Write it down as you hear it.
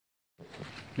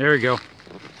There we go.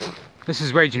 This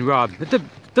is Raging Rob. It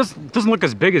doesn't look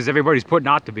as big as everybody's putting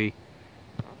out to be.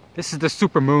 This is the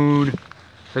supermoon.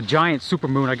 The giant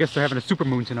supermoon. I guess they're having a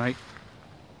supermoon tonight.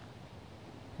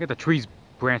 Got the trees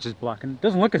branches blocking. It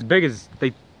doesn't look as big as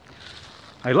they...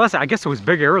 Unless, I guess it was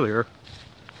big earlier.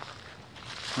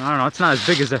 I don't know. It's not as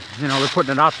big as they're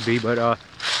putting it out to be, but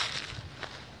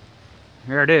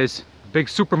there it is. Big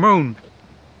supermoon.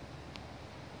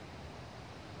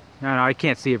 No, I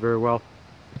can't see it very well.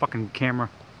 Fucking camera.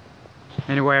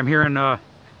 Anyway, I'm here in my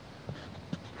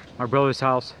brother's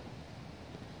house.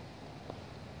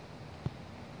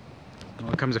 Oh,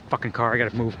 here comes a fucking car. I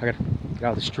gotta move. I gotta get out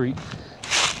of the street.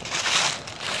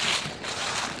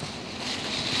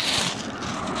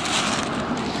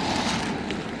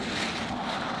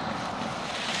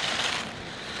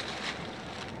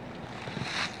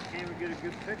 Can't even get a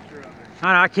good picture of it.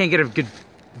 I can't get a good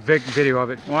video of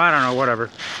it. Well, I don't know. Whatever.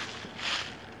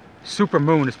 Super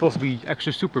moon is supposed to be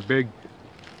extra super big.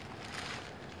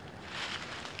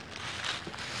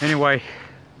 Anyway,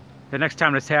 the next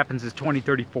time this happens is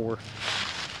 2034.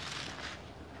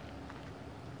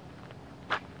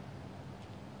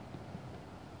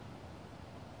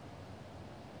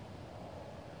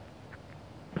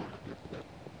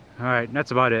 Alright,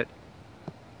 that's about it.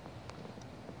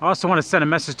 I also want to send a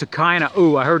message to Kaina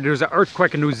U. I heard there's an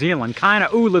earthquake in New Zealand.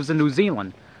 Kaina U lives in New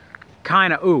Zealand.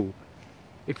 Kaina U.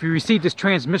 If you receive this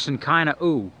transmission, Kaina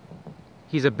U.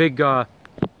 He's a big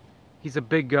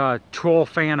troll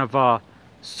fan of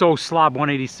So Slob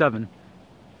 187.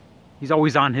 He's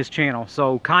always on his channel.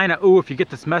 So Kaina U, if you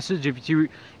get this message, if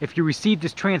you receive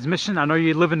this transmission, I know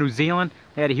you live in New Zealand.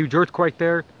 They had a huge earthquake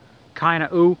there.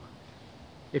 Kaina U,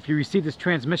 if you receive this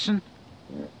transmission,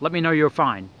 let me know you're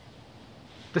fine.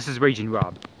 This is Raging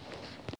Rob.